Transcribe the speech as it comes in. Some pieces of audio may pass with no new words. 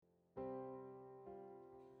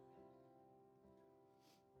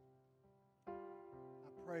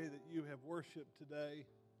pray that you have worshiped today.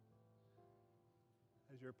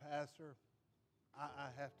 As your pastor, I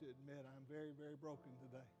have to admit I'm very, very broken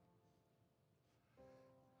today.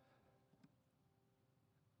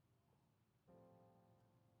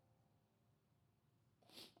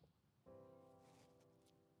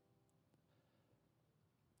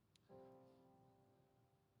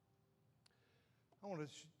 I want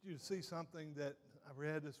you to see something that I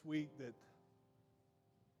read this week that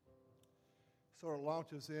sort of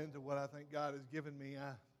launches into what I think God has given me.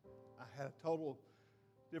 I had a total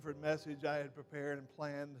different message I had prepared and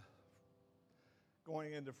planned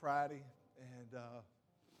going into Friday and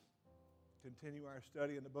continue our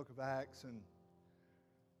study in the book of Acts. And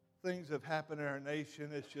things have happened in our nation.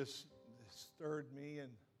 It's just stirred me and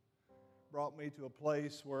brought me to a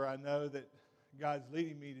place where I know that God's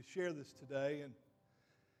leading me to share this today. And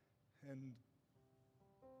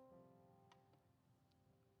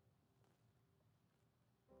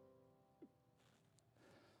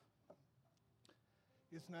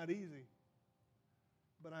it's not easy,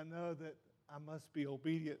 but I know that I must be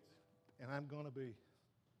obedient, and I'm going to be.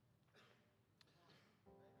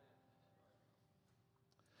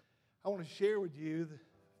 I want to share with you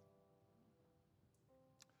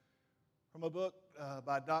from a book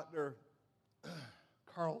by Dr.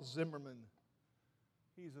 Carl Zimmerman.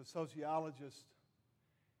 He's a sociologist.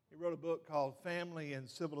 He wrote a book called Family and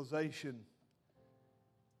Civilization.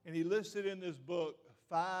 And he listed in this book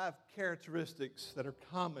 5 characteristics that are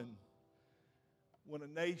common when a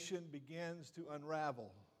nation begins to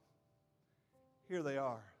unravel. Here they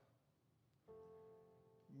are.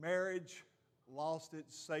 Marriage lost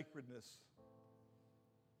its sacredness.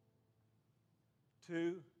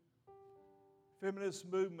 2, feminist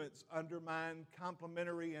movements undermined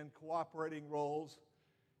complementary and cooperating roles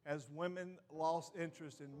as women lost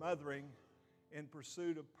interest in mothering in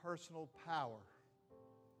pursuit of personal power.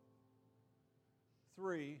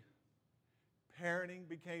 3, parenting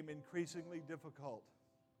became increasingly difficult.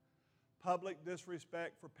 Public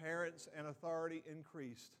disrespect for parents and authority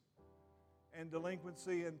increased, and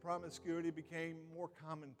delinquency and promiscuity became more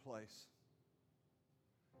commonplace.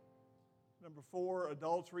 4,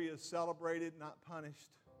 adultery is celebrated, not punished.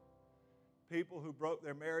 People who broke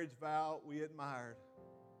their marriage vow, we admired.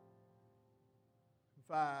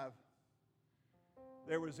 5,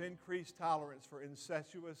 there was increased tolerance for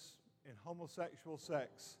incestuous and homosexual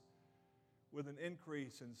sex with an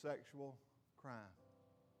increase in sexual crime.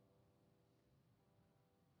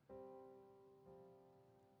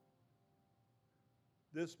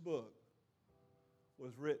 This book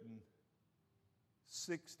was written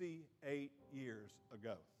 68 years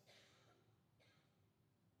ago.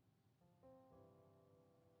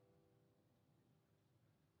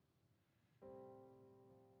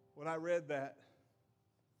 When I read that,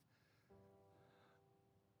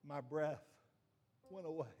 my breath went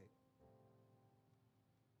away.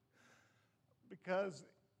 Because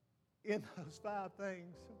in those 5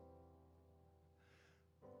 things,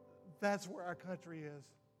 that's where our country is.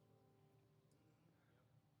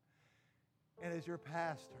 And as your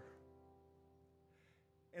pastor,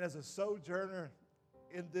 and as a sojourner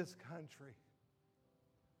in this country,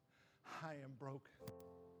 I am broken.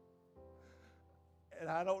 And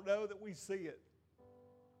I don't know that we see it.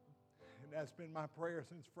 And that's been my prayer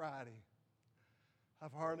since Friday.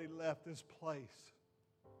 I've hardly left this place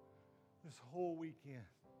this whole weekend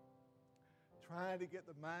trying to get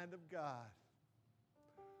the mind of God.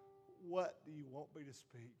 What do you want me to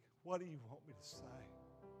speak? What do you want me to say?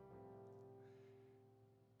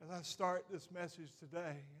 As I start this message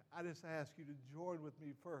today, I just ask you to join with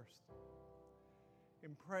me first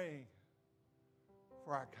in praying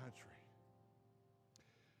for our country.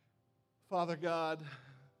 Father God,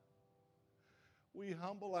 we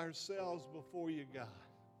humble ourselves before you, God.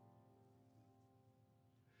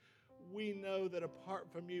 We know that apart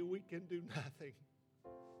from you, we can do nothing.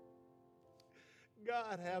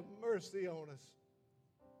 God, have mercy on us.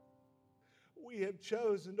 We have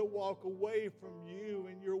chosen to walk away from you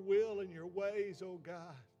and your will and your ways, oh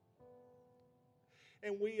God.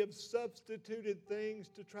 And we have substituted things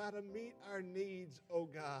to try to meet our needs, oh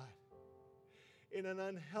God, in an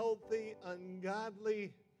unhealthy,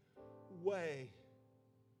 ungodly way.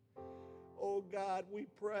 Oh God, we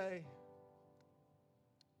pray,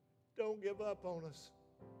 don't give up on us.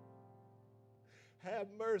 Have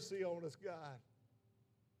mercy on us, God.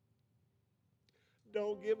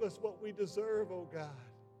 Don't give us what we deserve, oh God.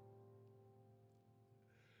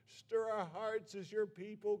 Stir our hearts as your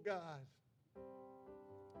people, God,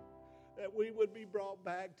 that we would be brought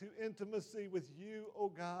back to intimacy with you, oh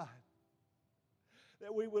God.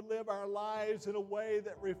 that we would live our lives in a way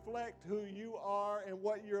that reflect who you are and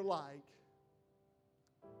what you're like.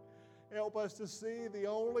 Help us to see the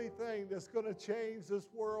only thing that's going to change this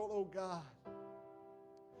world, oh God,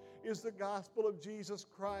 is the gospel of Jesus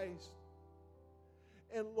Christ.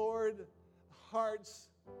 And Lord, hearts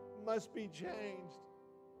must be changed.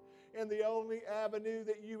 And the only avenue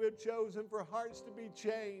that you have chosen for hearts to be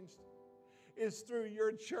changed is through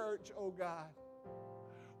your church, oh God.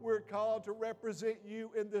 We're called to represent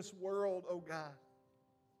you in this world, oh God.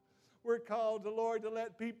 We're called, Lord, to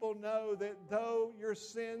let people know that though your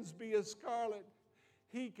sins be as scarlet,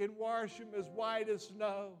 He can wash them as white as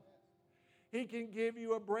snow. He can give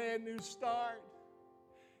you a brand new start.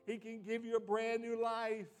 He can give you a brand new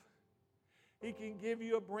life. He can give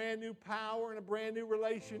you a brand new power and a brand new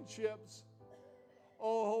relationships.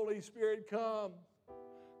 Oh, Holy Spirit, come.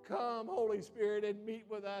 Come, Holy Spirit, and meet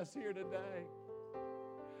with us here today.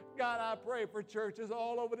 God, I pray for churches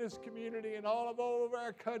all over this community and all over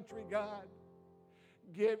our country, God.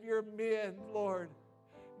 Give your men, Lord,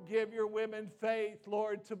 give your women faith,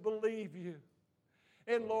 Lord, to believe you.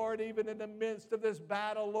 And Lord, even in the midst of this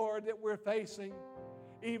battle, Lord, that we're facing,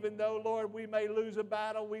 even though, Lord, we may lose a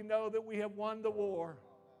battle, we know that we have won the war.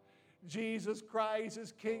 Jesus Christ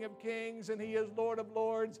is King of Kings and He is Lord of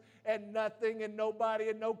Lords, and nothing and nobody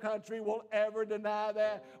in no country will ever deny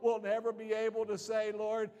that. We'll never be able to say,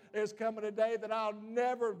 Lord, there's coming a day that I'll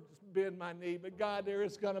never bend my knee, but God, there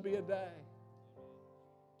is going to be a day.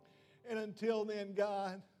 And until then,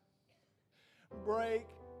 God, break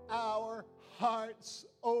our hearts,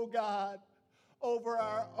 oh God, over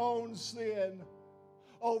our own sin,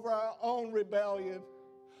 over our own rebellion,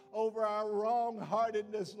 over our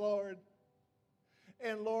wrong-heartedness, Lord.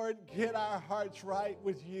 And Lord, get our hearts right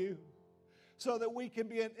with you so that we can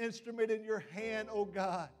be an instrument in your hand, oh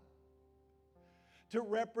God, to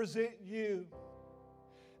represent you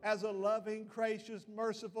as a loving, gracious,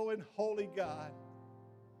 merciful, and holy God.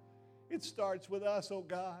 It starts with us, oh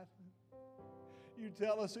God. You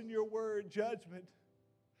tell us in your word, judgment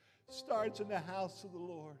starts in the house of the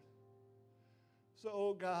Lord. So,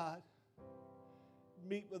 oh God,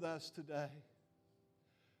 meet with us today.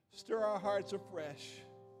 Stir our hearts afresh.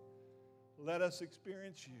 Let us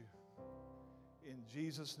experience you. In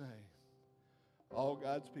Jesus' name. All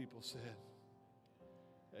God's people said,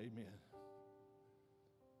 amen.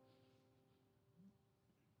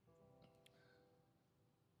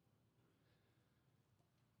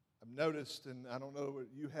 I've noticed, and I don't know what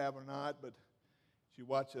you have or not, but as you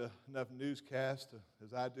watch enough newscasts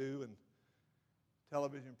as I do and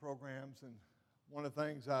television programs, and one of the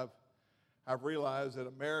things I've realized that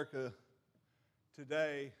America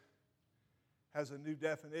today has a new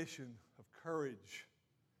definition of courage.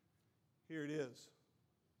 Here it is.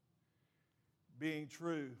 Being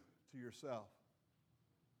true to yourself.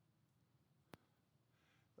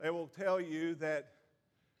 They will tell you that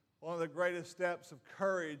one of the greatest steps of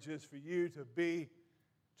courage is for you to be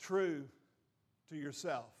true to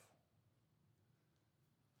yourself.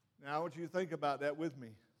 Now, I want you to think about that with me.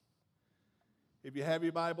 If you have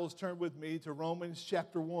your Bibles, turn with me to Romans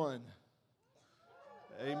chapter 1.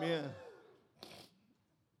 Amen.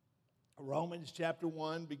 Romans chapter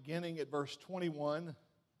 1, beginning at verse 21.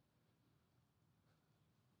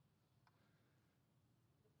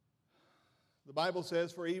 The Bible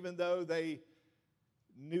says, for even though they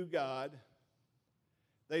knew God,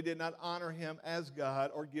 they did not honor Him as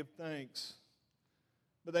God or give thanks.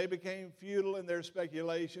 But they became futile in their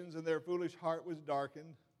speculations, and their foolish heart was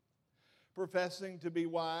darkened. Professing to be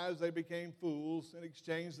wise, they became fools and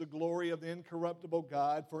exchanged the glory of the incorruptible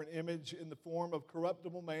God for an image in the form of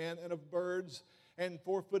corruptible man and of birds and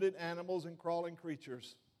four-footed animals and crawling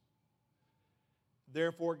creatures.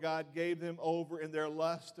 Therefore God gave them over in their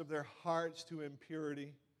lust of their hearts to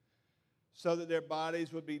impurity, so that their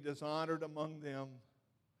bodies would be dishonored among them.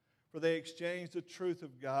 For they exchanged the truth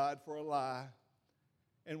of God for a lie,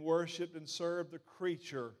 and worshiped and served the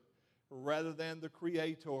creature rather than the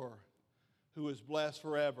Creator, who is blessed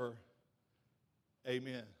forever.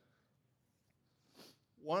 Amen.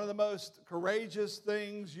 One of the most courageous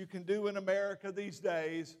things you can do in America these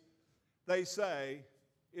days, they say,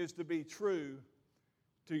 is to be true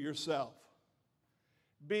to yourself.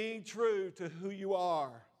 Being true to who you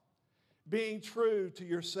are. Being true to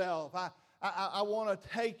yourself. I want to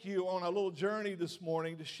take you on a little journey this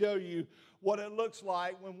morning to show you what it looks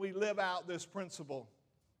like when we live out this principle.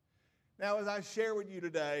 Now, as I share with you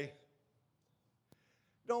today,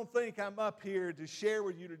 don't think I'm up here to share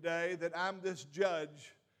with you today that I'm this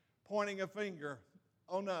judge pointing a finger.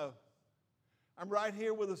 Oh, no. I'm right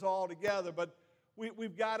here with us all together, but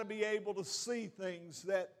we've got to be able to see things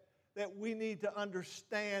that that we need to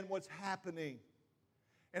understand what's happening.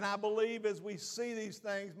 And I believe as we see these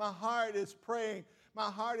things, my heart is praying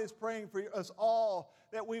for us all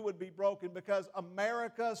that we would be broken, because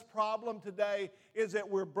America's problem today is that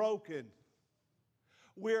we're broken.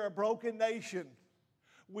 We're a broken nation.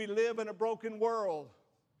 We live in a broken world.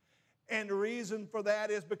 And the reason for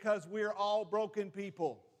that is because we're all broken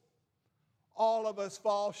people. All of us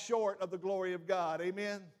fall short of the glory of God.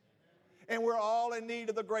 Amen? And we're all in need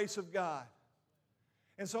of the grace of God.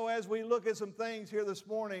 And so as we look at some things here this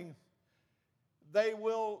morning, they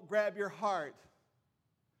will grab your heart.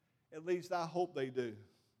 At least I hope they do.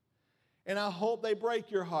 And I hope they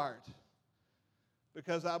break your heart,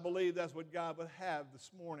 because I believe that's what God would have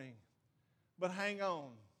this morning. But hang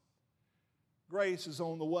on. Grace is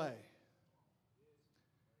on the way.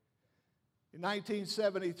 In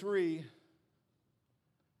 1973,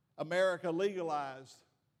 America legalized,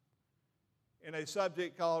 in a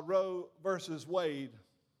subject called Roe versus Wade,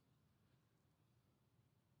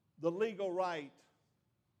 the legal right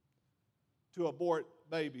to abort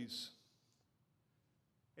babies.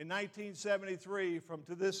 In 1973, from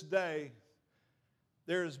to this day,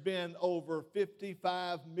 there has been over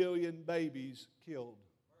 55 million babies killed.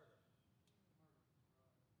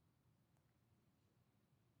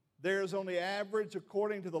 There's on the average,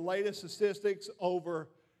 according to the latest statistics, over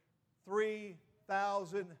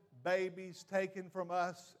 3,000 babies taken from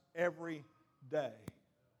us every day.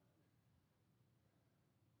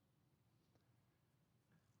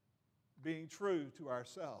 Being true to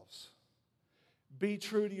ourselves. Be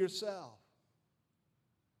true to yourself.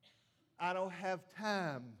 I don't have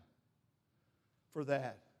time for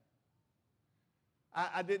that.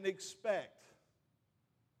 I didn't expect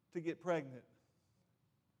to get pregnant.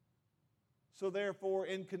 So therefore,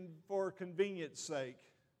 for convenience sake,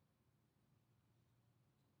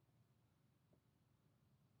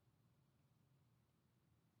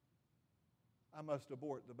 I must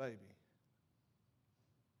abort the baby.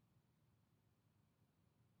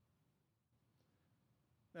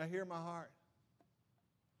 Now hear my heart.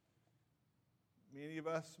 Many of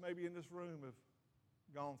us maybe in this room have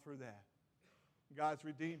gone through that. God's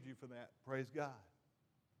redeemed you from that. Praise God.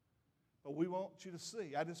 But we want you to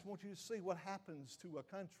see. I just want you to see what happens to a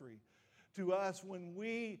country, to us, when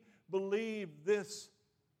we believe this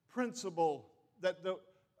principle that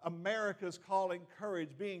America's calling courage,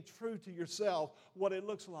 being true to yourself, what it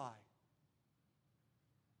looks like.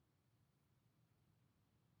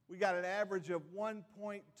 We got an average of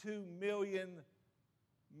 1.2 million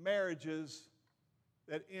marriages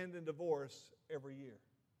that end in divorce every year.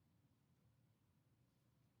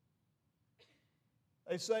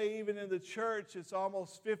 They say even in the church, it's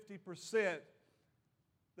almost 50%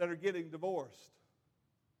 that are getting divorced.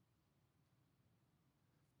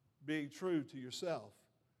 Being true to yourself.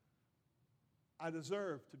 I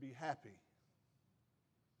deserve to be happy.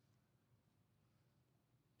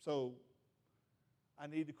 So I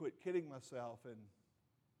need to quit kidding myself and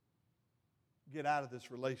get out of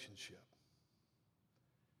this relationship.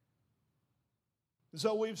 And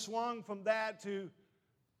so we've swung from that to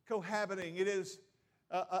cohabiting. It is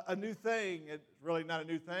a new thing. It's really not a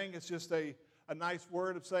new thing. It's just a nice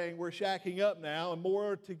word of saying we're shacking up now and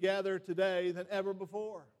more together today than ever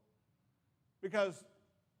before. Because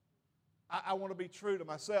I want to be true to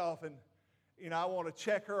myself, and I want to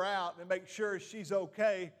check her out and make sure she's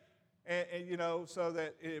okay, and so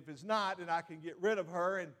that if it's not, then I can get rid of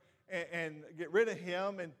her and get rid of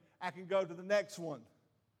him, and I can go to the next one.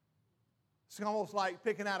 It's almost like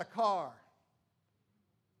picking out a car.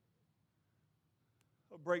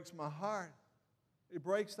 It breaks my heart. It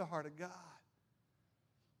breaks the heart of God.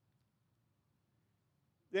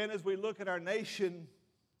 Then as we look at our nation,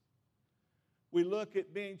 we look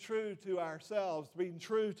at being true to ourselves, being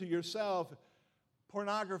true to yourself.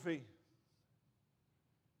 Pornography.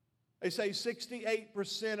 They say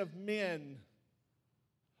 68% of men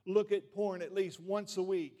look at porn at least once a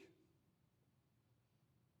week.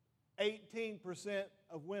 18%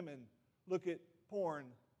 of women look at porn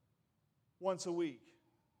once a week.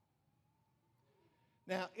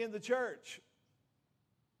 Now, in the church,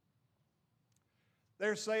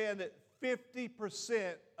 they're saying that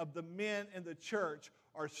 50% of the men in the church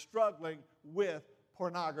are struggling with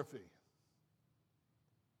pornography.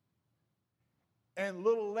 And a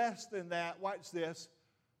little less than that, watch this,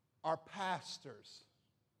 are pastors.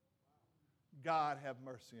 God have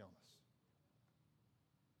mercy on us.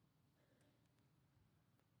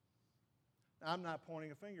 Now, I'm not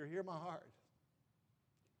pointing a finger. Hear my heart.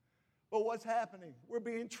 But what's happening? We're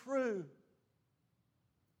being true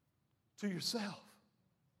to yourself.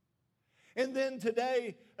 And then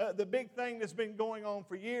today, the big thing that's been going on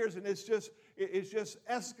for years, and it's just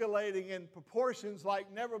escalating in proportions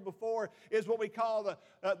like never before, is what we call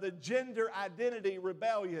the gender identity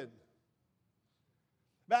rebellion.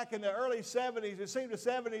 Back in the early 70s, it seemed the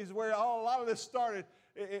 70s where a lot of this started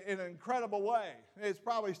in an incredible way. It's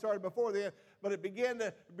probably started before then, but it began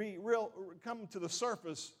to be come to the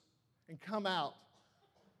surface and come out.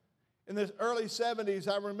 In the early 70s,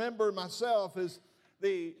 I remember myself as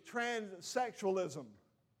the transsexualism,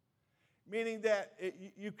 meaning that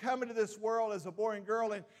you come into this world as a boy and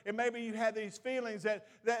girl, and maybe you have these feelings that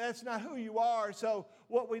that's not who you are. So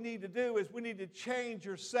what we need to do is we need to change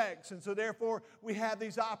your sex. And so therefore, we have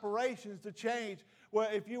these operations to change. Well,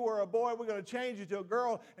 if you were a boy, we're going to change you to a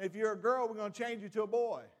girl. And if you're a girl, we're going to change you to a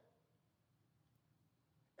boy.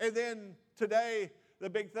 And then today, the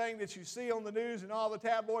big thing that you see on the news and all the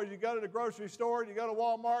tabloids, you go to the grocery store, you go to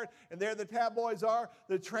Walmart, and there the tabloids are,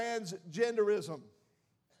 the transgenderism.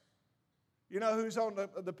 You know who's on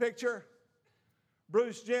the picture?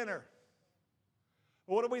 Bruce Jenner.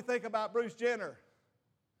 What do we think about Bruce Jenner?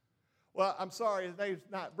 Well, I'm sorry, his name's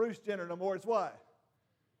not Bruce Jenner no more. It's what?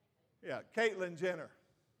 Yeah, Caitlyn Jenner.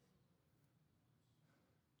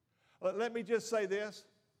 Let me just say this.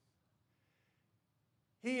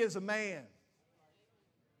 He is a man.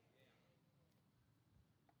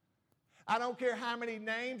 I don't care how many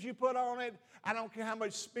names you put on it. I don't care how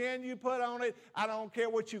much spin you put on it. I don't care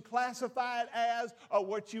what you classify it as or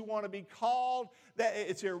what you want to be called. That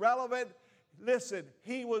it's irrelevant. Listen,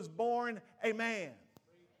 he was born a man.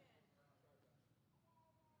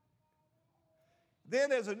 Then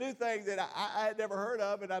there's a new thing that I had never heard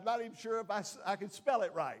of, and I'm not even sure if I can spell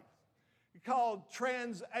it right. It's called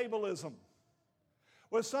transableism.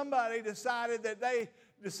 Well, somebody decided that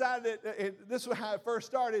this was how it first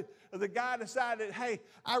started. The guy decided, hey,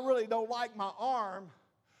 I really don't like my arm,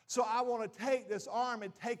 so I want to take this arm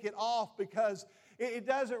and take it off because it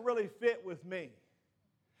doesn't really fit with me.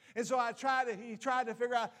 And so he tried to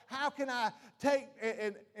figure out, how can I take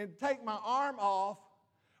my arm off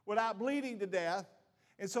without bleeding to death?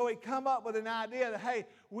 And so he come up with an idea that, hey,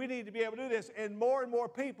 we need to be able to do this. And more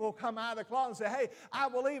people come out of the closet and say, hey, I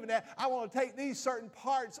believe in that. I want to take these certain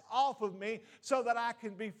parts off of me so that I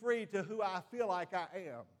can be free to who I feel like I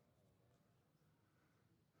am.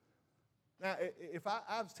 Now, if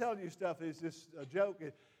I was telling you stuff that's just a joke,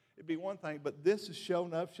 it'd be one thing. But this is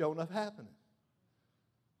showing up happening.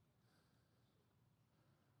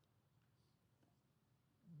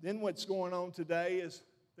 Then what's going on today is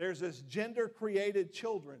there's this gender-created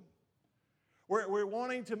children. We're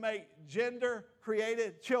wanting to make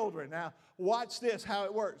gender-created children. Now, watch this, how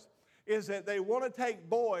it works. Is that they want to take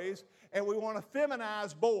boys, and we want to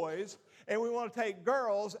feminize boys, and we want to take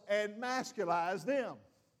girls and masculize them.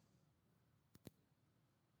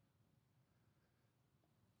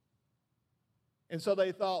 And so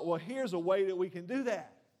they thought, well, here's a way that we can do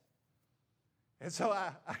that. And so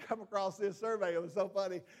I come across this survey. It was so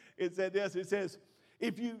funny. It said this. It says,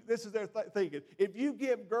 this is their thinking. If you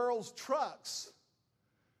give girls trucks,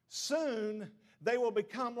 soon they will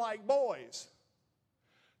become like boys.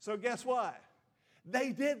 So guess what?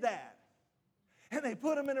 They did that. And they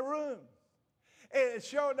put them in a room. And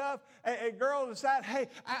sure enough, a girl decided, hey,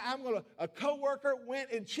 a coworker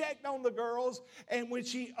went and checked on the girls. And when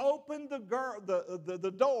she opened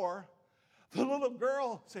the door, the little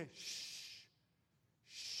girl said,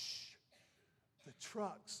 shh, the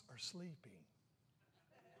trucks are sleeping.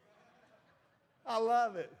 I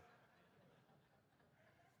love it.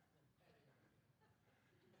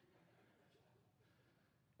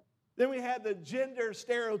 Then we had the gender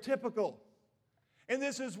stereotypical. And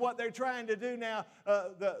this is what they're trying to do now.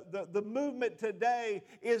 The movement today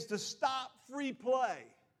is to stop free play.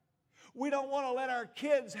 We don't want to let our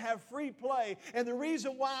kids have free play. And the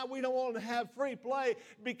reason why we don't want to have free play,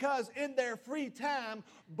 because in their free time,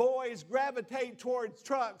 boys gravitate towards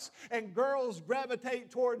trucks and girls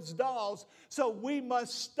gravitate towards dolls. So we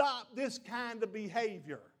must stop this kind of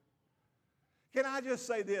behavior. Can I just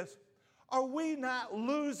say this? Are we not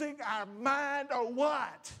losing our mind or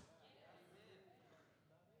what?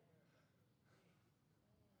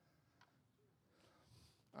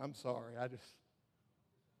 I'm sorry, I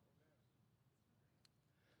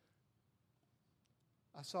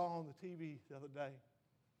saw on the TV the other day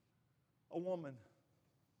a woman,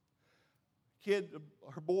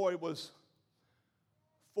 her boy was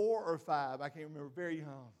 4 or 5, I can't remember, very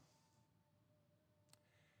young.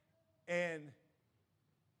 And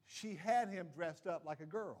she had him dressed up like a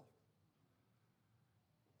girl.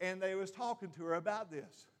 And they was talking to her about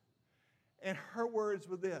this. And her words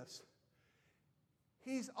were this: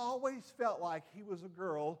 he's always felt like he was a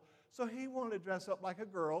girl, So he wanted to dress up like a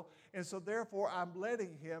girl, and so therefore I'm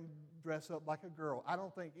letting him dress up like a girl. I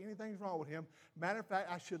don't think anything's wrong with him. Matter of fact,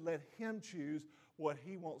 I should let him choose what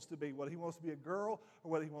he wants to be, whether he wants to be a girl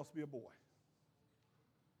or whether he wants to be a boy.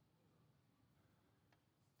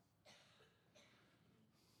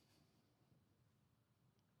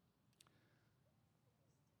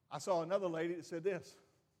 I saw another lady that said this.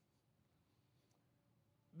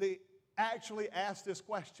 They actually asked this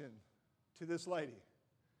question to this lady.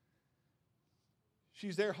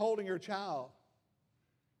 She's there holding her child.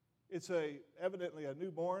 It's evidently a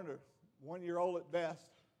newborn or 1-year-old at best.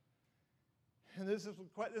 And this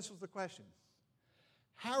was the question.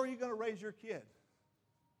 How are you going to raise your kid?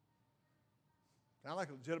 Kind of like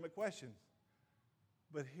a legitimate question.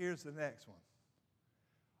 But here's the next one.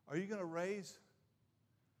 Are you going to raise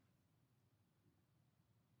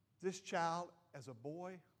this child as a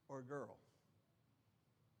boy or a girl?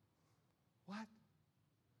 What?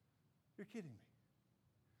 You're kidding me.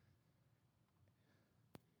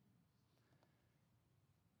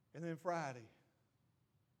 And then Friday,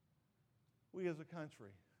 we as a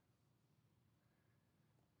country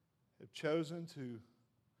have chosen to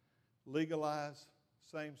legalize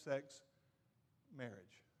same-sex marriage.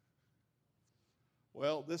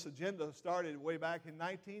 Well, this agenda started way back in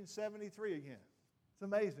 1973 again. It's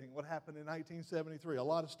amazing what happened in 1973, a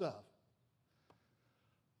lot of stuff.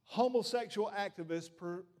 Homosexual activists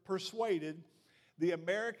persuaded the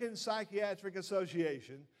American Psychiatric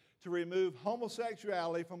Association to remove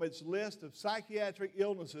homosexuality from its list of psychiatric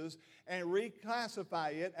illnesses and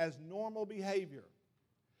reclassify it as normal behavior.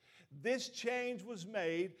 This change was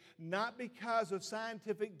made not because of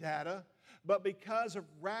scientific data, but because of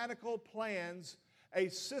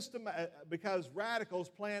because radicals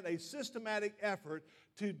planned a systematic effort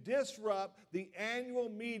to disrupt the annual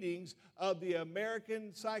meetings of the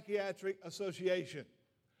American Psychiatric Association.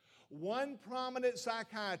 One prominent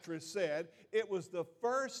psychiatrist said it was the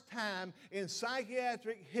first time in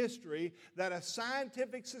psychiatric history that a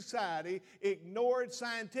scientific society ignored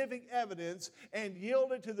scientific evidence and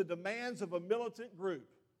yielded to the demands of a militant group.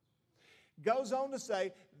 Goes on to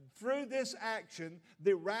say, through this action,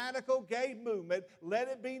 the radical gay movement let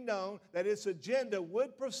it be known that its agenda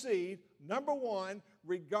would proceed, number one,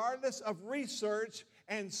 regardless of research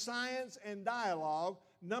and science and dialogue.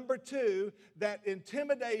 Number two, that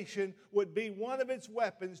intimidation would be one of its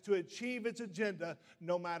weapons to achieve its agenda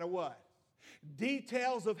no matter what.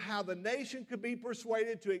 Details of how the nation could be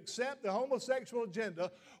persuaded to accept the homosexual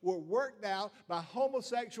agenda were worked out by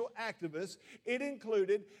homosexual activists. It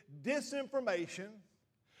included disinformation,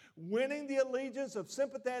 winning the allegiance of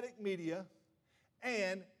sympathetic media,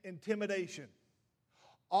 and intimidation.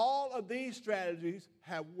 All of these strategies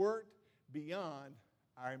have worked beyond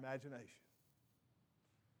our imagination.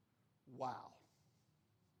 Wow.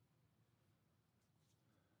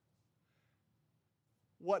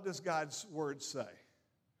 What does God's word say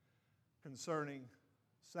concerning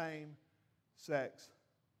same-sex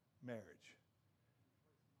marriage?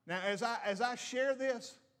 Now, as I share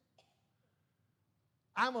this,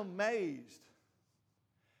 I'm amazed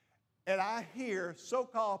and I hear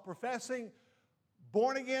so-called professing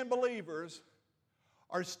born-again believers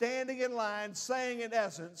are standing in line saying, in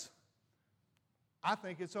essence, I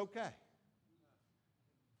think it's okay.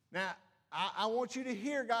 Now, I want you to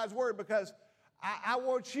hear God's word because I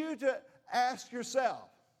want you to ask yourself,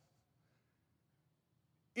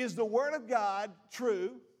 is the word of God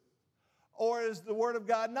true or is the word of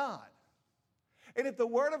God not? And if the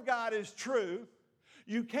word of God is true,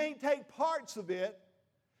 you can't take parts of it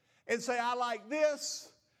and say, I like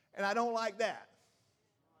this and I don't like that.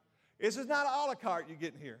 This is not an a la carte you're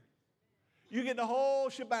getting here. You're getting the whole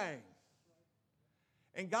shebang.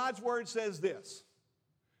 And God's word says this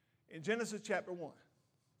in Genesis chapter 1.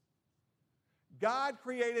 God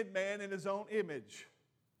created man in his own image.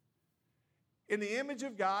 In the image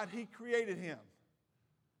of God, he created him.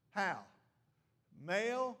 How?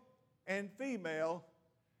 Male and female,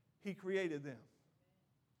 he created them.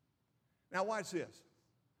 Now watch this.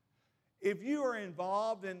 If you are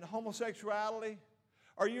involved in homosexuality,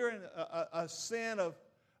 or you're in a sin of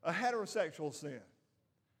a heterosexual sin,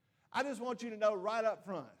 I just want you to know right up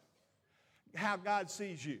front how God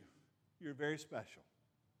sees you. You're very special.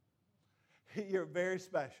 You're very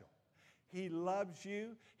special. He loves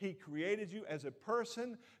you. He created you as a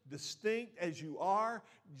person, distinct as you are,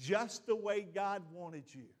 just the way God wanted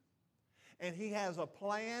you. And He has a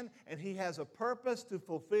plan and He has a purpose to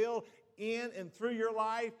fulfill in and through your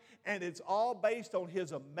life, and it's all based on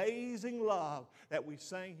His amazing love that we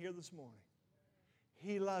sang here this morning.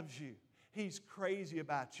 He loves you. He's crazy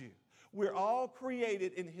about you. We're all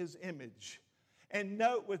created in His image. And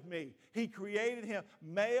note with me, he created him,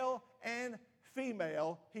 male and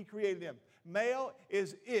female, he created them. Male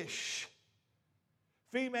is Ish.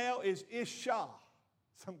 Female is Isha.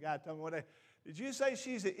 Some guy told me one day, did you say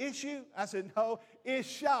she's an issue? I said, no,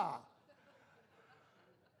 Isha.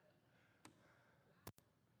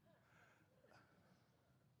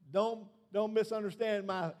 Don't misunderstand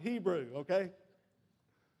my Hebrew, okay?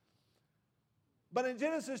 But in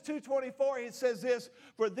Genesis 2:24, it says this,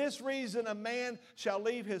 for this reason a man shall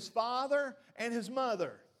leave his father and his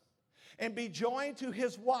mother and be joined to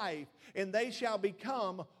his wife, and they shall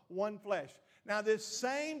become one flesh. Now, this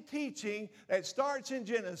same teaching that starts in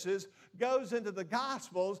Genesis goes into the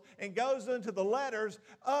Gospels and goes into the letters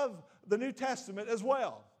of the New Testament as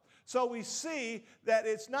well. So we see that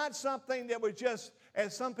it's not something that was just,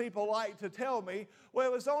 as some people like to tell me, well,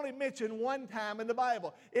 it was only mentioned one time in the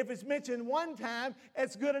Bible. If it's mentioned one time,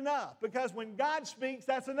 it's good enough, because when God speaks,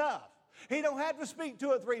 that's enough. He don't have to speak 2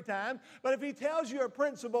 or 3 times, but if he tells you a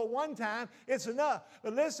principle one time, it's enough.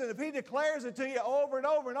 But listen, if he declares it to you over and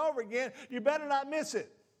over and over again, you better not miss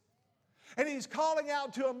it. And he's calling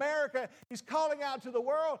out to America. He's calling out to the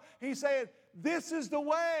world. He's saying, this is the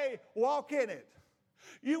way, walk in it.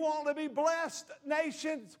 You want to be blessed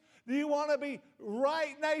nations? Do you want to be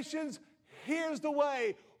right nations? Here's the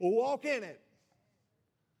way, walk in it.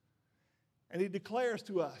 And he declares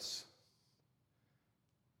to us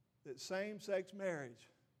that same-sex marriage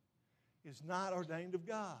is not ordained of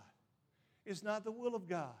God. It's not the will of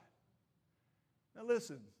God. Now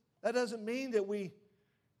listen, that doesn't mean that we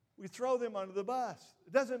throw them under the bus.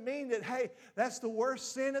 It doesn't mean that, hey, that's the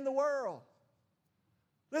worst sin in the world.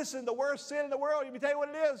 Listen, the worst sin in the world, let me tell you what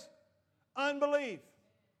it is. Unbelief.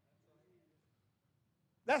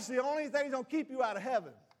 That's the only thing that's going to keep you out of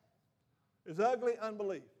heaven, is ugly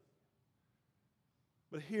unbelief.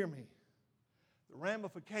 But hear me. The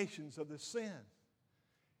ramifications of this sin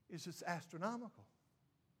is just astronomical.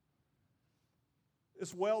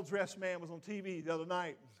 This well-dressed man was on TV the other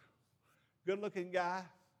night. Good-looking guy.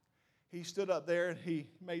 He stood up there and he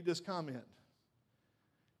made this comment.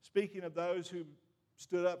 Speaking of those who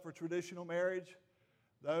stood up for traditional marriage,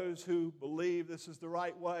 those who believe this is the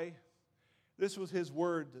right way, this was his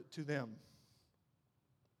word to them.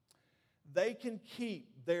 They can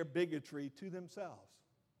keep their bigotry to themselves.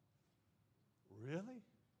 Really?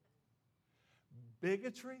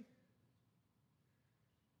 Bigotry?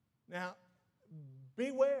 Now,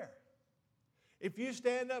 beware. If you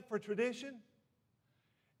stand up for tradition,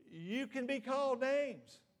 you can be called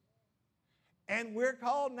names. And we're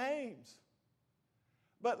called names.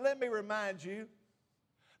 But let me remind you,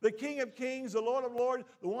 the King of Kings, the Lord of Lords,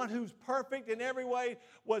 the one who's perfect in every way,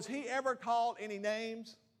 was he ever called any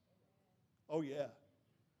names? Oh, yeah.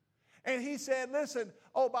 And he said, listen,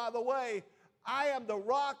 oh, by the way, I am the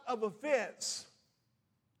rock of offense.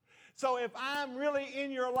 So if I'm really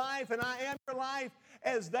in your life and I am your life,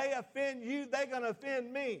 as they offend you, they're going to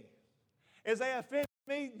offend me. As they offend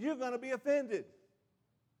me, you're going to be offended.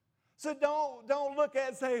 So don't look at it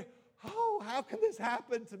and say, oh, how can this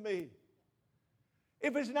happen to me?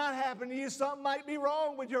 If it's not happening to you, something might be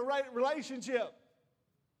wrong with your relationship.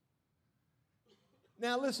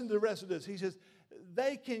 Now listen to the rest of this. He says,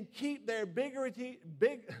 they can keep their bigotry,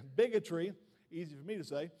 easy for me to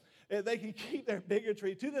say, they can keep their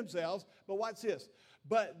bigotry to themselves, but watch this.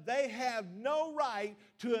 But they have no right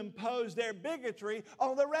to impose their bigotry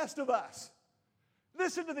on the rest of us.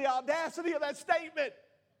 Listen to the audacity of that statement.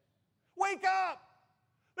 Wake up.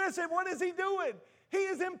 Listen, what is he doing? He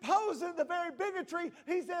is imposing the very bigotry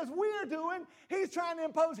he says we're doing. He's trying to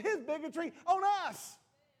impose his bigotry on us.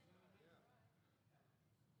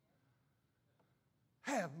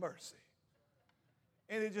 Have mercy.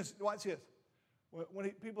 And it just, watch this. When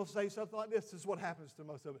people say something like this is what happens to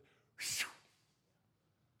most of it.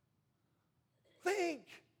 Think.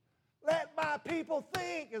 Let my people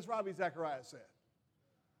think, as Ravi Zacharias said.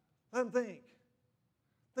 Let them think.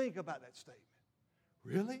 Think about that statement.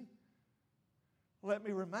 Really? Let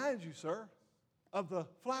me remind you, sir, of the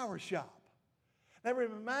flower shop. Let me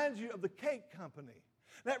remind you of the cake company.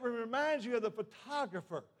 Let me remind you of the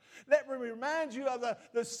photographer. Let me remind you of the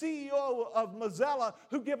CEO of Mozilla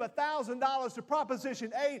who gave $1,000 to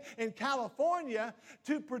Proposition 8 in California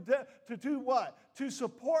to do what? To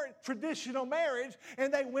support traditional marriage,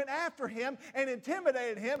 and they went after him and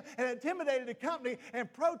intimidated the company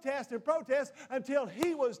and protest until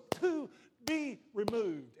he was to be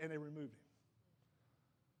removed, and they removed him.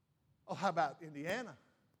 Oh, how about Indiana?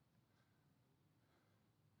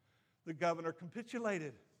 The governor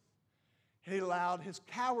capitulated. And he allowed his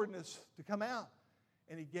cowardness to come out,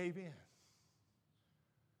 and he gave in.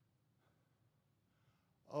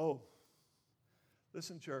 Oh,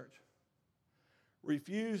 Listen, church.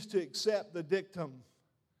 Refuse to accept the dictum,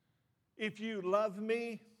 if you love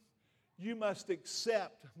me, you must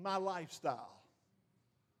accept my lifestyle.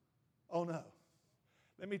 Oh no.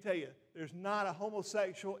 Let me tell you, there's not a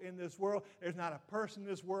homosexual in this world, there's not a person in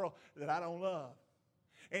this world that I don't love.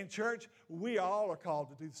 In church, we all are called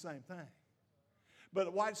to do the same thing.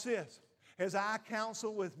 But watch this. As I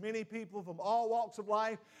counsel with many people from all walks of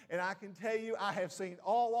life, and I can tell you, I have seen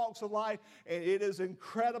all walks of life, and it is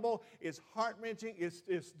incredible. It's heart-wrenching.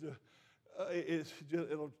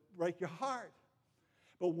 It'll break your heart.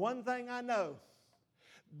 But one thing I know,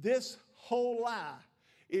 this whole lie,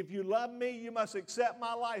 if you love me, you must accept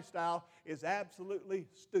my lifestyle, is absolutely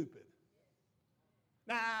stupid.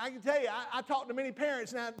 Now, I can tell you, I talk to many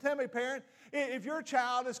parents now. Tell me, parent, if your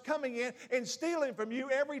child is coming in and stealing from you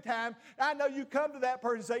every time, I know you come to that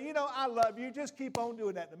person and say, you know, I love you. Just keep on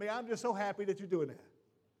doing that to me. I'm just so happy that you're doing that.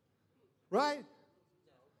 Right?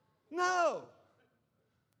 No.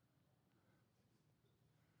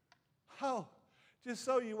 Oh, just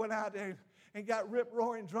so you went out there and got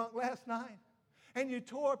rip-roaring drunk last night, and you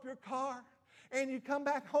tore up your car, and you come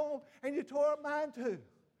back home, and you tore up mine too.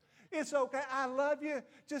 It's okay. I love you.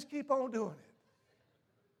 Just keep on doing it.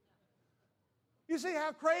 You see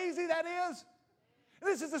how crazy that is?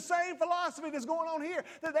 This is the same philosophy that's going on here,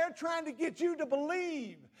 that they're trying to get you to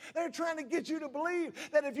believe. They're trying to get you to believe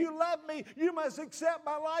that if you love me, you must accept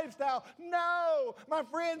my lifestyle. No, my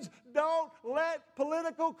friends, don't let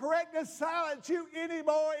political correctness silence you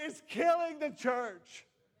anymore. It's killing the church.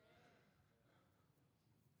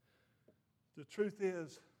 The truth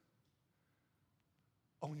is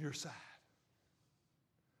on your side.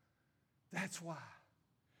 That's why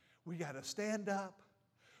we got to stand up,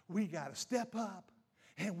 we got to step up,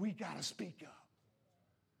 and we got to speak up.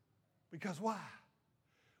 Because why?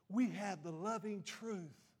 We have the loving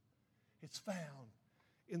truth. It's found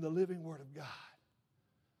in the living Word of God.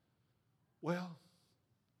 Well,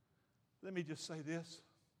 let me just say this.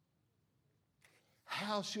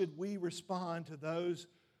 How should we respond to those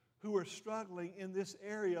who are struggling in this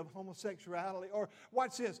area of homosexuality? Or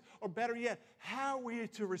watch this, or better yet, how are we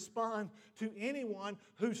to respond to anyone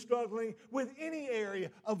who's struggling with any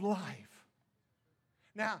area of life?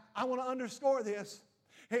 Now, I want to underscore this,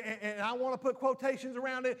 and I want to put quotations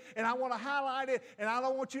around it, and I want to highlight it, and I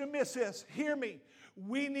don't want you to miss this. Hear me.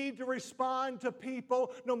 We need to respond to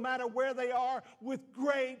people, no matter where they are, with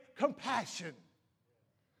great compassion.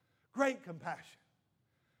 Great compassion.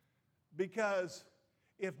 Because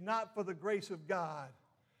if not for the grace of God,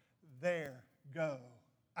 there go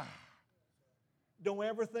I. Don't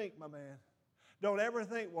ever think, my man. Don't ever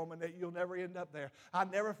think, woman, that you'll never end up there. I'll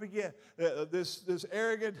never forget this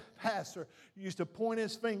arrogant pastor used to point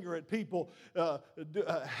his finger at people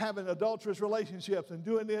having adulterous relationships and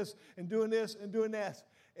doing this and doing this and doing that.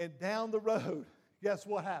 And down the road, guess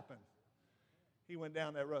what happened? He went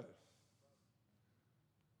down that road.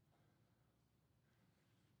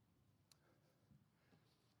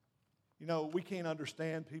 You know, we can't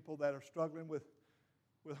understand people that are struggling with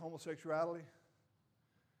homosexuality.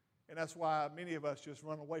 And that's why many of us just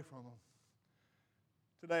run away from them.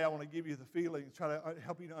 Today I want to give you the feeling, try to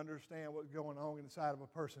help you to understand what's going on inside of a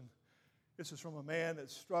person. This is from a man that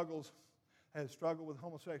has struggled with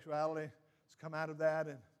homosexuality. He's come out of that,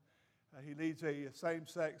 and he leads a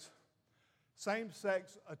same-sex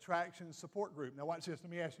attraction support group. Now watch this. Let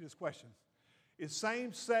me ask you this question. Is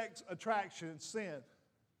same-sex attraction sin?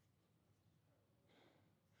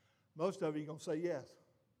 Most of you are going to say yes.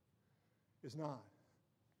 It's not.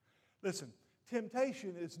 Listen,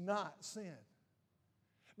 temptation is not sin.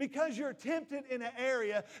 Because you're tempted in an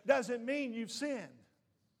area doesn't mean you've sinned.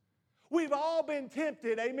 We've all been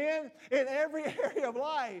tempted, amen, in every area of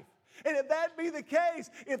life. And if that be the case,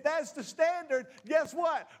 if that's the standard, guess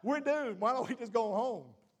what? We're doomed. Why don't we just go home?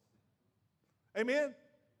 Amen?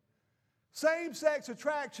 Same-sex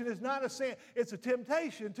attraction is not a sin. It's a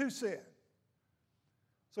temptation to sin.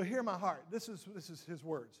 So hear my heart. This is his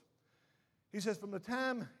words. He says, from the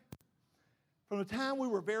time we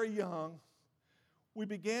were very young, we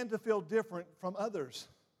began to feel different from others.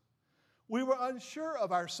 We were unsure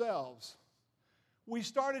of ourselves. We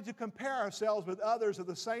started to compare ourselves with others of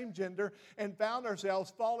the same gender and found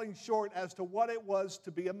ourselves falling short as to what it was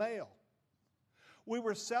to be a male. We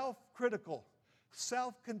were self-critical,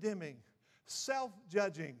 self-condemning,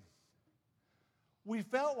 self-judging. We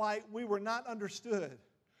felt like we were not understood,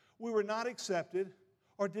 we were not accepted,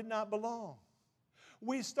 or did not belong.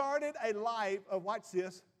 We started a life of, watch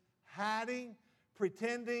this, hiding,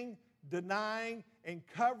 pretending, denying, and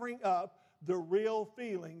covering up the real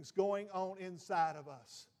feelings going on inside of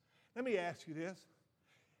us. Let me ask you this.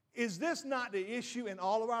 Is this not the issue in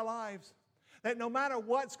all of our lives? That no matter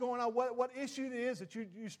what's going on, what issue it is that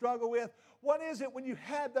you struggle with, what is it when you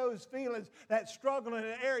had those feelings, that struggle in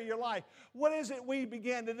an area of your life, what is it we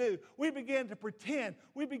begin to do? We begin to pretend.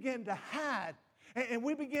 We begin to hide. And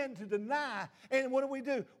we begin to deny. And what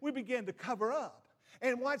do? We begin to cover up.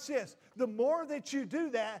 And watch this. The more that you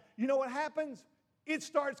do that, you know what happens? It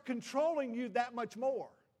starts controlling you that much more.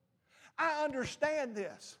 I understand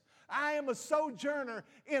this. I am a sojourner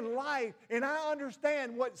in life, and I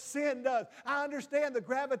understand what sin does. I understand the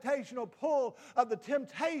gravitational pull of the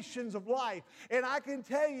temptations of life. And I can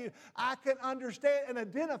tell you, I can understand and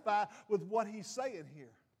identify with what he's saying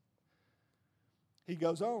here. He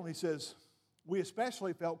goes on, he says, we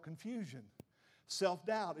especially felt confusion,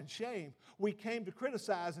 self-doubt, and shame. We came to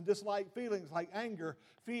criticize and dislike feelings like anger,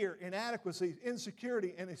 fear, inadequacy,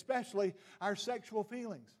 insecurity, and especially our sexual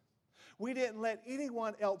feelings. We didn't let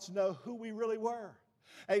anyone else know who we really were.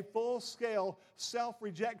 A full-scale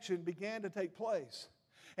self-rejection began to take place.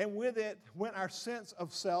 And with it went our sense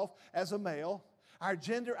of self as a male, our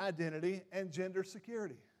gender identity, and gender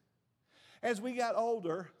security. As we got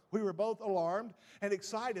older, we were both alarmed and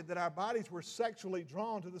excited that our bodies were sexually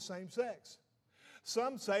drawn to the same sex.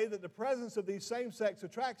 Some say that the presence of these same-sex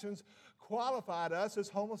attractions qualified us as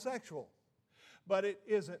homosexual. But it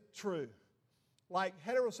isn't true. Like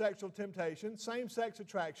heterosexual temptation, same-sex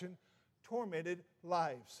attraction tormented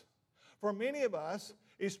lives. For many of us,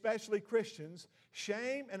 especially Christians,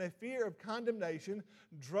 shame and a fear of condemnation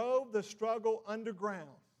drove the struggle underground,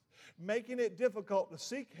 making it difficult to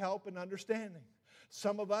seek help and understanding.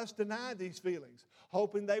 Some of us denied these feelings,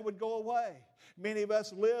 hoping they would go away. Many of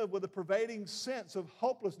us live with a pervading sense of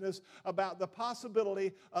hopelessness about the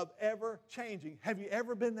possibility of ever changing. Have you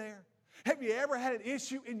ever been there? Have you ever had an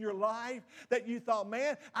issue in your life that you thought,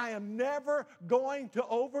 man, I am never going to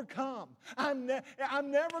overcome. I'm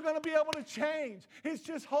never going to be able to change. It's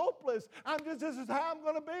just hopeless. This is how I'm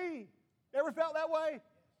going to be. Ever felt that way?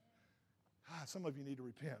 Some of you need to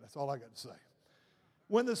repent. That's all I got to say.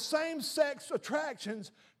 When the same-sex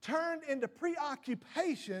attractions turned into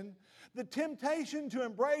preoccupation, the temptation to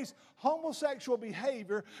embrace homosexual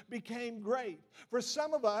behavior became great. For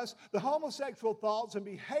some of us, the homosexual thoughts and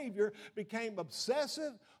behavior became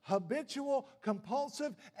obsessive, habitual,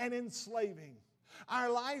 compulsive, and enslaving.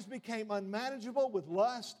 Our lives became unmanageable with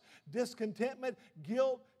lust, discontentment,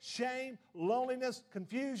 guilt, shame, loneliness,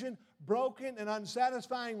 confusion, broken and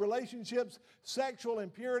unsatisfying relationships, sexual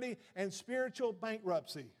impurity, and spiritual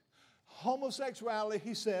bankruptcy. Homosexuality,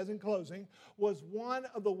 he says in closing, was one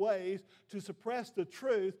of the ways to suppress the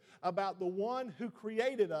truth about the one who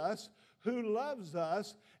created us, who loves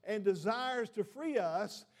us, and desires to free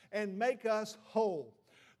us and make us whole.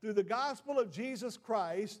 Through the gospel of Jesus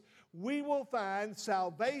Christ, we will find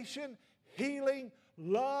salvation, healing,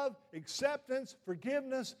 love, acceptance,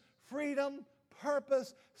 forgiveness, freedom,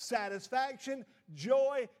 purpose, satisfaction,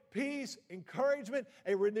 joy, peace, encouragement,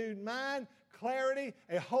 a renewed mind, clarity,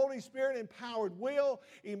 a Holy Spirit-empowered will,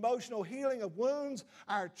 emotional healing of wounds,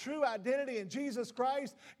 our true identity in Jesus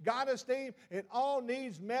Christ, God esteem, and all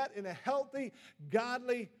needs met in a healthy,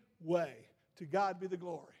 godly way. To God be the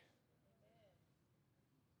glory.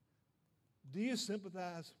 Do you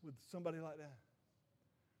sympathize with somebody like that?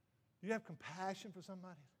 Do you have compassion for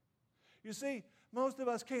somebody? You see, most of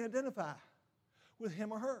us can't identify with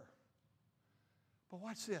him or her. But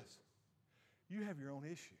watch this. You have your own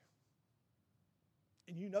issue.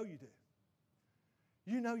 And you know you do.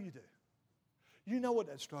 You know you do. You know what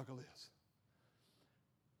that struggle is.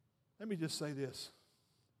 Let me just say this.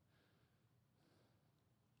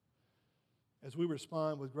 As we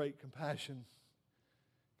respond with great compassion,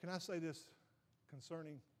 can I say this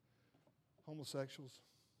concerning homosexuals?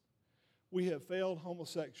 We have failed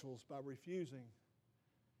homosexuals by refusing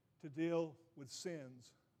to deal with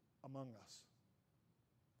sins among us.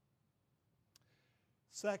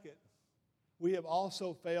 Second, we have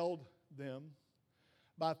also failed them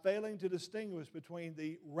by failing to distinguish between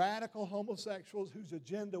the radical homosexuals whose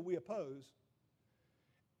agenda we oppose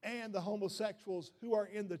and the homosexuals who are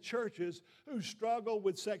in the churches who struggle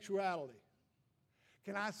with sexuality.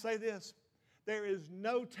 Can I say this? There is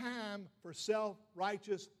no time for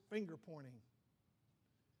self-righteous finger-pointing.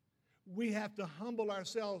 We have to humble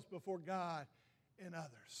ourselves before God and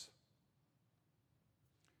others.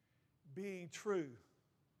 Being true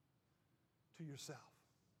to yourself.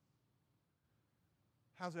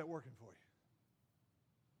 How's that working for you?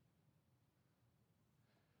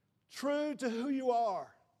 True to who you are.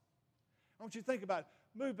 I want you to think about it.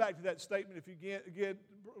 Move back to that statement if you get,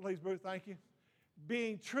 please, Bruce, thank you.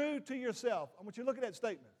 Being true to yourself. I want you to look at that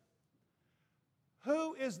statement.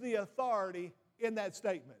 Who is the authority in that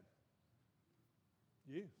statement?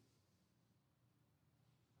 You.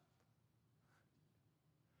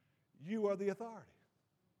 You are the authority.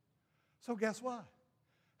 So guess what?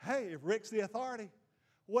 Hey, if Rick's the authority,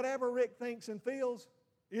 whatever Rick thinks and feels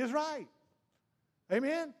is right.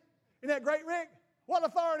 Amen? Isn't that great, Rick? What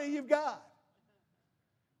authority you've got?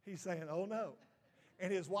 He's saying, oh no.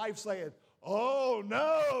 And his wife's saying, oh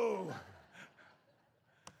no.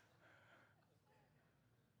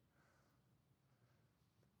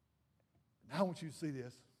 Now I want you to see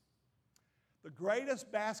this. The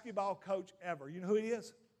greatest basketball coach ever. You know who he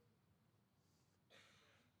is?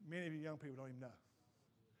 Many of you young people don't even know.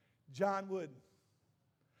 John Wooden.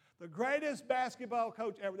 The greatest basketball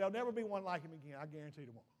coach ever. There'll never be one like him again. I guarantee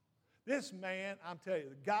you won't. This man, I'm telling you,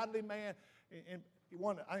 the godly man, and he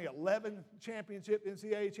won, I think, 11 championships,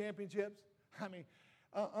 NCAA championships. I mean,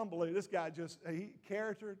 unbelievable. This guy just,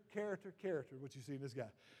 character, what you see in this guy.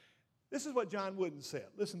 This is what John Wooden said.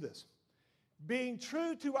 Listen to this. Being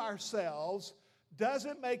true to ourselves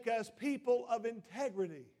doesn't make us people of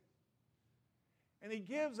integrity. And he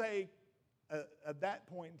gives at that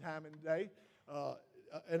point in time and day,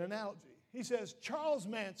 an analogy. He says, Charles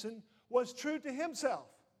Manson was true to himself,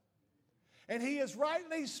 and he is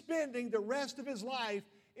rightly spending the rest of his life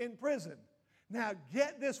in prison. Now,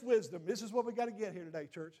 get this wisdom. This is what we got to get here today,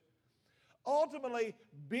 church. Ultimately,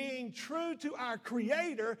 being true to our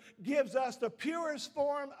Creator gives us the purest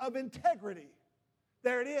form of integrity.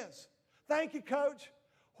 There it is. Thank you, Coach.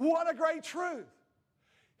 What a great truth.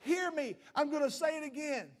 Hear me. I'm going to say it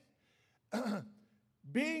again.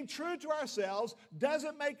 Being true to ourselves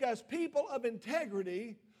doesn't make us people of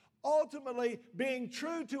integrity. Ultimately, being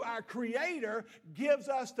true to our Creator gives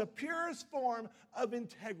us the purest form of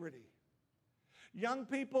integrity. Young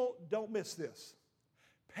people, don't miss this.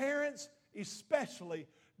 Parents, especially,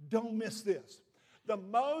 don't miss this. The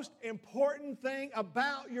most important thing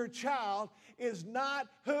about your child is not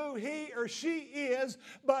who he or she is,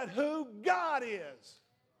 but who God is.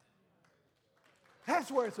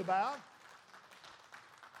 That's where it's about.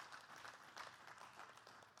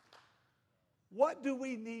 What do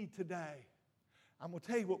we need today? I'm going to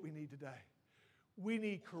tell you what we need today. We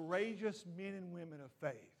need courageous men and women of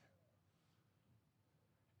faith.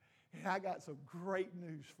 And I got some great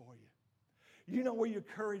news for you. You know where your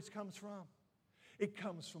courage comes from? It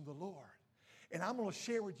comes from the Lord. And I'm going to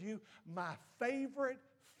share with you my favorite,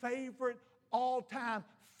 all-time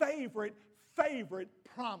favorite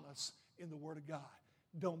promise in the Word of God.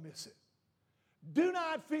 Don't miss it. Do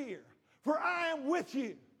not fear, for I am with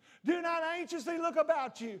you. Do not anxiously look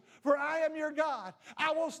about you, for I am your God.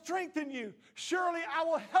 I will strengthen you. Surely I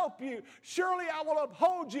will help you. Surely I will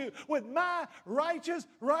uphold you with my righteous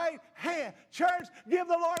right hand. Church, give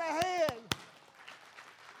the Lord a hand.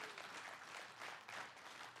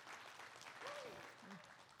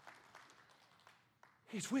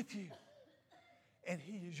 He's with you, and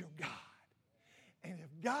He is your God. And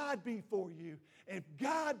if God be for you, and if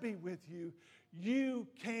God be with you, you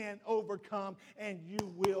can overcome, and you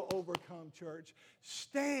will overcome, church.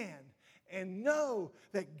 Stand and know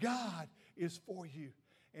that God is for you.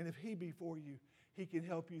 And if He be for you, He can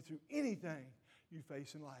help you through anything you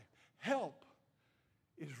face in life. Help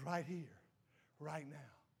is right here, right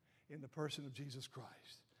now, in the person of Jesus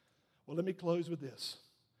Christ. Well, let me close with this.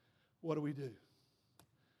 What do?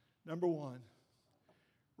 Number one,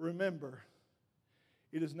 remember,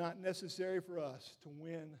 it is not necessary for us to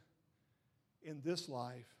win in this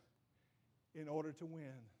life in order to win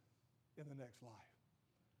in the next life.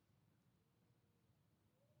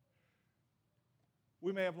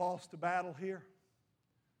 We may have lost the battle here,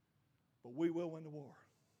 but we will win the war.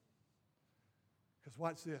 Because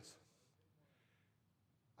watch this.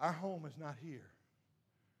 Our home is not here.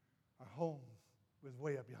 Our home is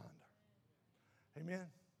way up yonder. Amen?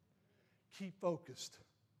 Keep focused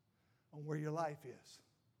on where your life is.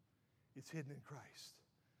 It's hidden in Christ.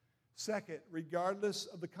 Second, regardless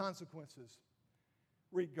of the consequences,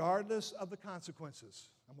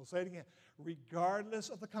 I'm going to say it again. Regardless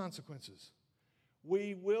of the consequences,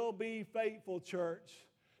 we will be faithful, church,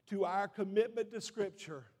 to our commitment to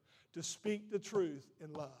Scripture to speak the truth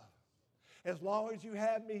in love. As long as you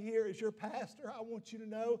have me here as your pastor, I want you to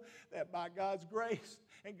know that by God's grace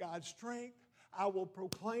and God's strength, I will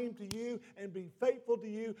proclaim to you and be faithful to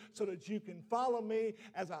you so that you can follow me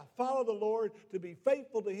as I follow the Lord, to be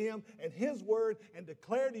faithful to Him and His Word and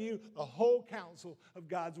declare to you the whole counsel of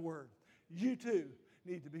God's Word. You too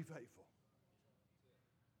need to be faithful.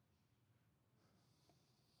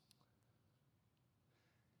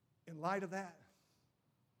 In light of that,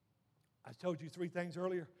 I told you 3 things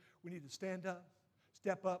earlier. We need to stand up,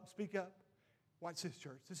 step up, speak up. Watch this,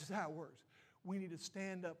 church. This is how it works. We need to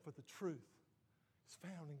stand up for the truth that's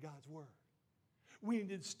found in God's Word. We need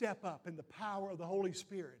to step up in the power of the Holy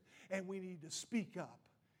Spirit, and we need to speak up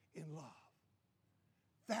in love.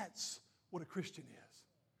 That's what a Christian is.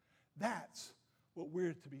 That's what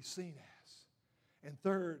we're to be seen as. And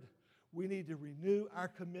third, we need to renew our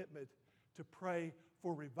commitment to pray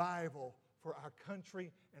for revival for our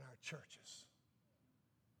country and our churches.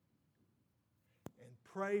 And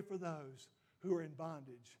pray for those who are in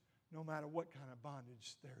bondage, no matter what kind of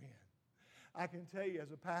bondage they're in. I can tell you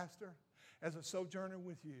as a pastor, as a sojourner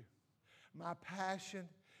with you, my passion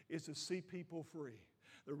is to see people free.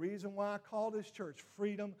 The reason why I call this church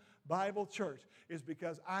Freedom Bible Church is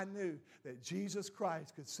because I knew that Jesus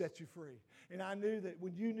Christ could set you free. And I knew that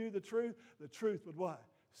when you knew the truth would what?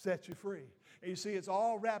 Set you free. And you see, it's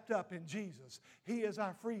all wrapped up in Jesus. He is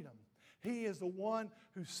our freedom. He is the one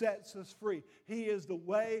who sets us free. He is the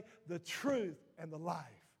way, the truth, and the life.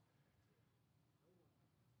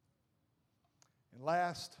 And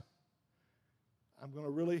last, I'm going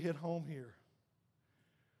to really hit home here.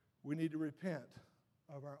 We need to repent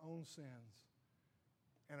of our own sins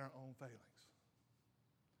and our own failings.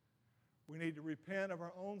 We need to repent of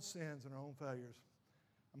our own sins and our own failures.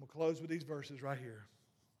 I'm going to close with these verses right here.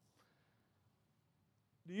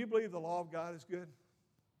 Do you believe the law of God is good?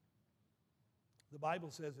 The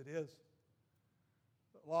Bible says it is.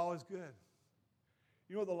 The law is good.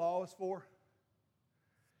 You know what the law is for?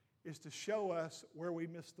 It's to show us where we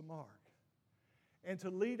missed the mark and to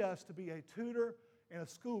lead us to be a tutor and a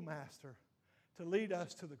schoolmaster, to lead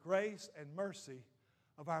us to the grace and mercy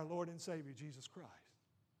of our Lord and Savior, Jesus Christ.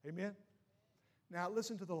 Amen? Now,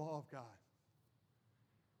 listen to the law of God.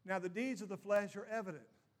 Now, the deeds of the flesh are evident,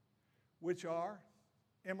 which are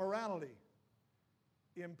immorality,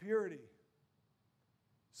 impurity,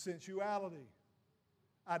 sensuality,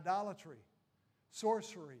 idolatry,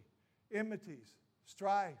 sorcery, enmities,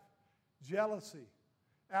 strife, jealousy,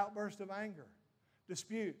 outburst of anger,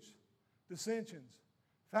 disputes, dissensions,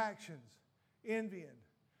 factions, envying,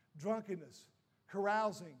 drunkenness,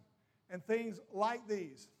 carousing, and things like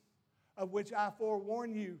these, of which I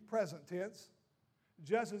forewarn you, present tense,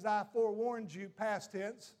 just as I forewarned you, past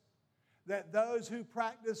tense, that those who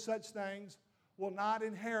practice such things will not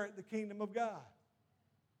inherit the kingdom of God.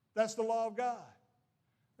 That's the law of God.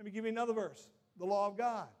 Let me give you another verse. The law of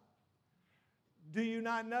God. Do you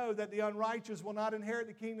not know that the unrighteous will not inherit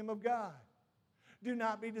the kingdom of God? Do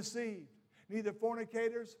not be deceived. Neither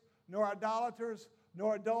fornicators, nor idolaters,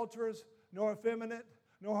 nor adulterers, nor effeminate,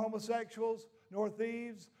 nor homosexuals, nor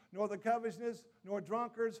thieves, nor the covetous, nor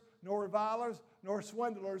drunkards, nor revilers, nor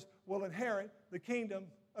swindlers will inherit the kingdom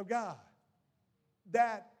of God.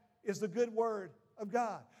 That is the good word of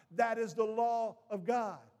God. That is the law of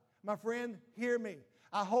God. My friend, hear me.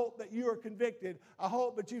 I hope that you are convicted. I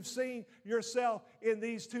hope that you've seen yourself in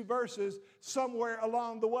these two verses somewhere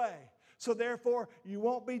along the way. So therefore, you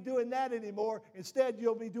won't be doing that anymore. Instead,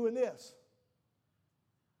 you'll be doing this.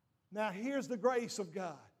 Now, here's the grace of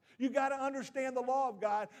God. You've got to understand the law of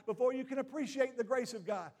God before you can appreciate the grace of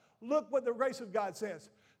God. Look what the grace of God says.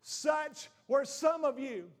 Such were some of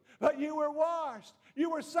you, but you were washed.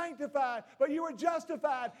 You were sanctified, but you were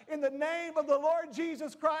justified in the name of the Lord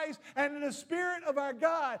Jesus Christ and in the Spirit of our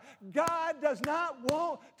God. God does not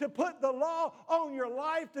want to put the law on your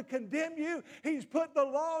life to condemn you. He's put the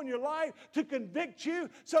law on your life to convict you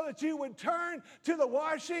so that you would turn to the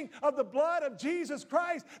washing of the blood of Jesus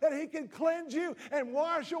Christ, that He can cleanse you and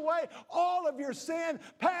wash away all of your sin,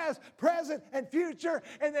 past, present, and future,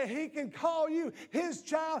 and that He can call you His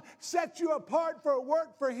child, set you apart for a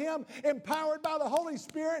work for Him, empowered by the Holy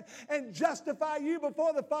Spirit, and justify you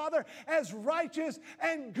before the Father as righteous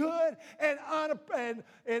and good and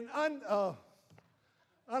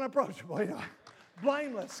unapproachable,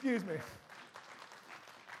 blameless, excuse me.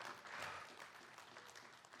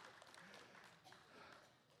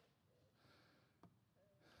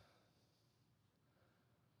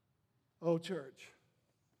 Oh, church,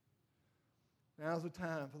 now's the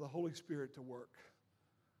time for the Holy Spirit to work.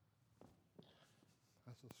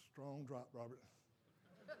 That's a strong drop, Robert.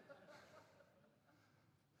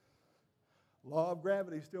 Law of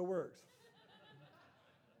gravity still works.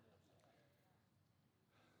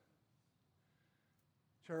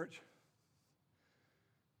 Church,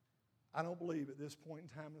 I don't believe at this point in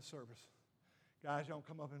time in the service, guys, y'all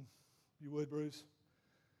come up and you would, Bruce.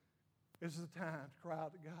 This is the time to cry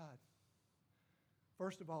out to God.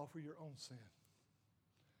 First of all, for your own sin.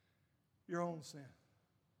 Your own sin.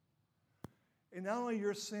 And not only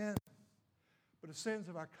your sin, but the sins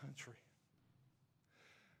of our country.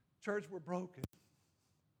 Church, we're broken.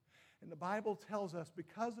 And the Bible tells us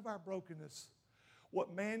because of our brokenness,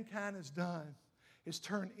 What mankind has done is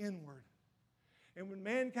turn inward. And when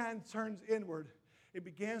mankind turns inward, it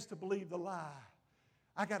begins to believe the lie.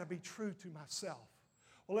 I got to be true to myself.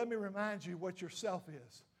 Well, let me remind you what yourself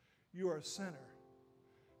is. You are a sinner,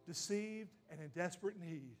 deceived and in desperate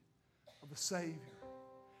need of a Savior.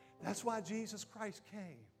 That's why Jesus Christ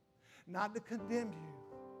came, not to condemn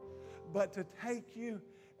you, but to take you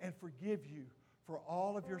and forgive you for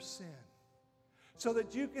all of your sin, so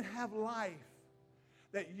that you can have life,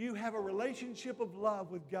 that you have a relationship of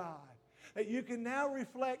love with God, that you can now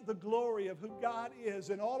reflect the glory of who God is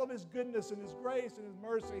and all of His goodness and His grace and His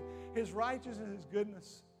mercy, His righteousness and His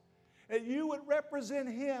goodness, that you would represent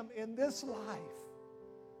Him in this life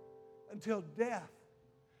until death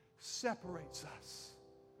separates us.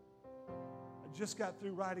 I just got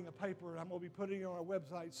through writing a paper, and I'm going to be putting it on our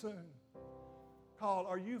website soon, called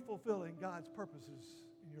Are You Fulfilling God's Purposes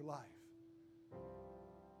in Your Life?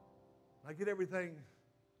 When I get everything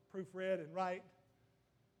proofread and right,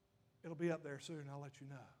 it'll be up there soon. I'll let you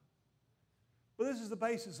know. But this is the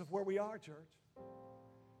basis of where we are, church.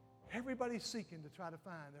 Everybody's seeking to try to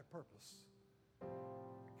find their purpose.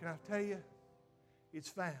 Can I tell you? It's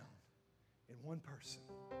found in one person.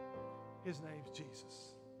 His name's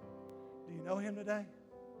Jesus. Do you know Him today?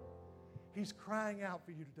 He's crying out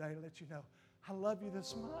for you today to let you know, I love you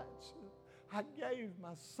this much. I gave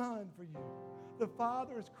my Son for you. The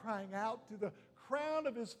Father is crying out to the crown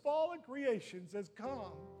of His fallen creation, says,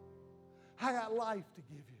 come. I got life to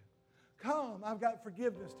give you. Come, I've got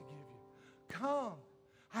forgiveness to give you. Come,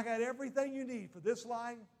 I got everything you need for this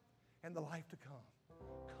life and the life to come.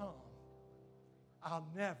 Come. I'll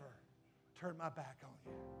never turn my back on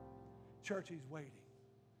you. Church, He's waiting.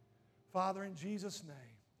 Father, in Jesus'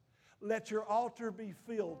 name, let your altar be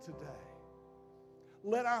filled today.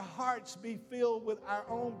 Let our hearts be filled with our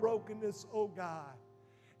own brokenness, oh God.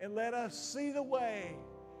 And let us see the way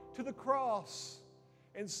to the cross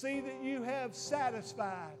and see that you have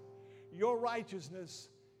satisfied your righteousness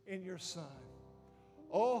in your Son.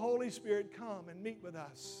 Oh, Holy Spirit, come and meet with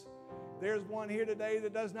us. There's one here today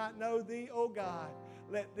that does not know Thee, oh God.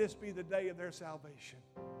 Let this be the day of their salvation.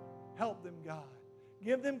 Help them, God.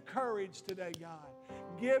 Give them courage today, God.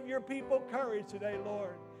 Give your people courage today,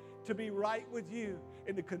 Lord, to be right with you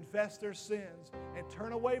and to confess their sins and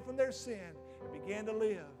turn away from their sin and begin to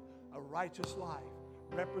live a righteous life,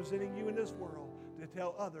 representing you in this world to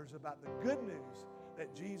tell others about the good news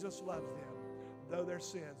that Jesus loves them, though their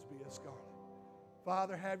sins be as scarlet.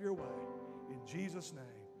 Father, have your way. In Jesus'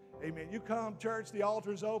 name, amen. You come, church. The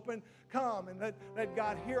altar's open. Come and let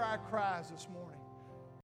God hear our cries this morning.